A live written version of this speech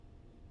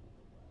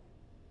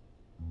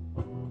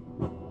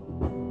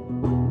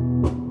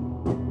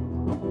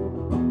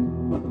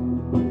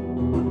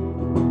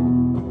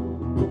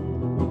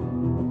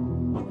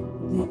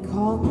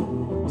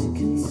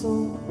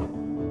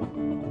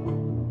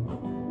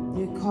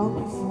call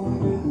me for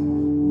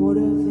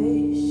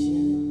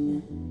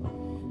motivation.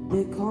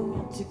 They call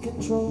me to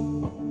control.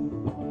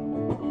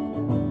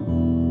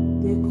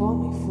 They call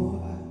me for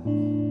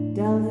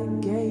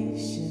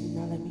delegation.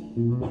 Now let me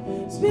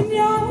spin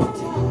your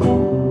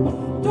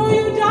time, throw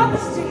you down the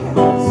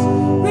stairs,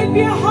 rip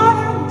your heart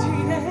empty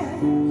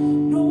there.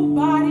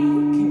 Nobody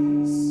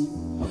cares.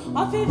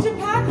 I'll feed you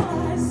back like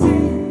I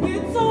said.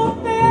 It's all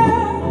fair.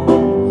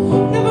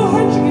 Never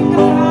hurt you get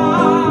that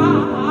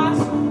ass.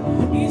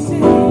 You say,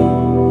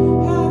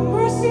 have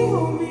mercy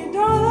on me,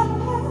 darling,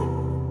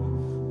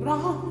 but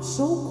I'm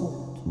so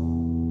cold.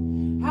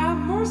 Have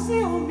mercy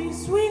on me,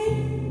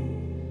 sweetie,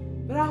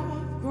 but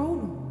I've grown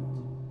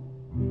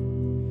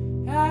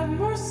old. Have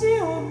mercy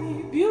on me,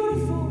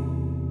 beautiful,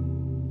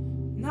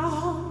 now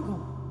I'm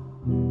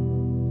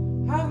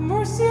gone. Have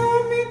mercy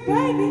on me,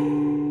 baby,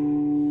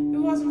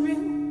 it wasn't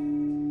real,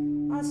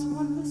 I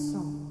spun the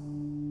song.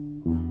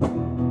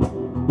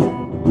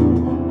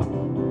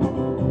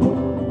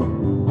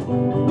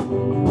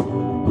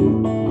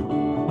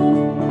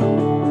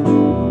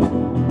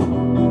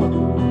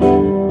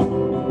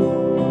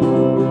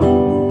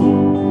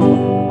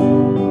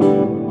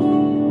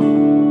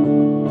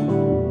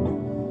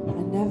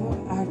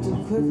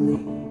 Quickly,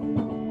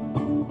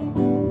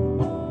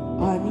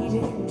 I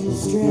needed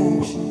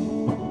distraction,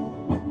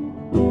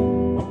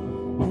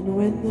 and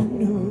when the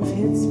nerve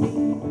hits me,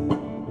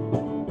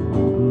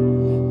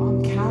 I'm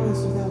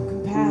callous without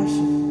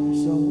compassion.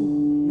 So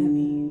let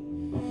me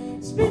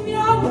spin you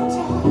out of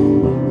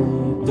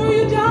time, throw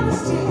you down the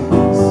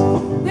stairs,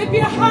 rip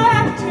your heart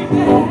out to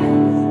there.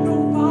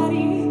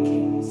 Nobody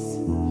cares.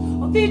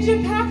 I'll feed you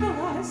pack of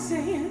lies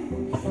saying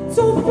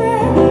so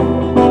fair.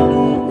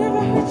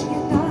 Never hurt you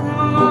get down.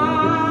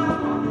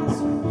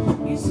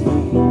 You say,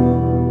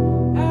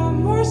 have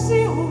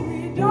mercy on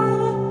me,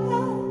 darling,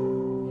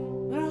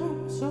 but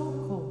I'm so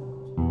cold.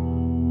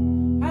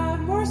 Have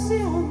mercy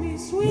on me,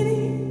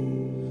 sweetie,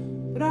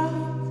 but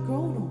I've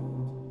grown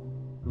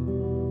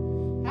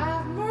old.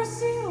 Have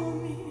mercy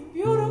on me,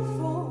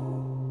 beautiful,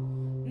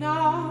 now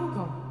I'm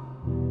gone.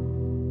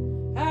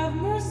 Have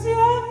mercy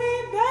on me,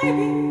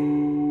 baby,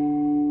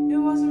 it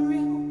wasn't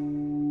real.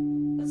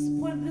 That's the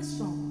point of this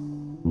song.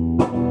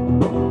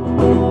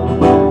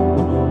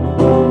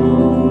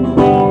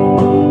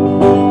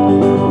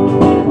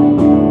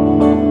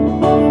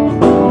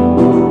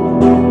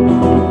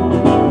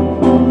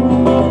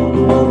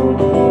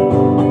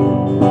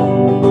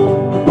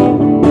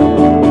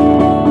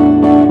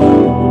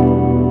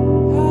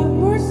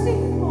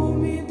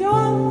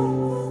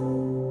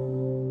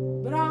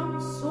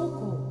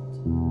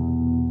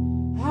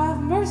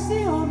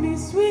 Mercy on me,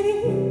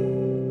 sweetie,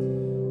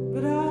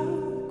 but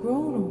I've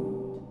grown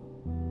old.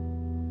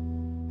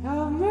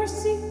 Have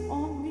mercy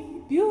on me,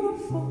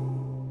 beautiful,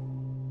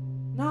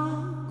 now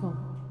I'm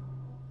gone.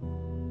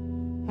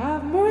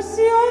 Have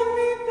mercy on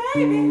me,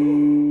 baby,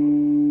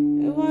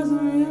 it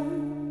wasn't real.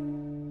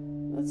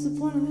 That's the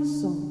point of this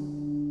song.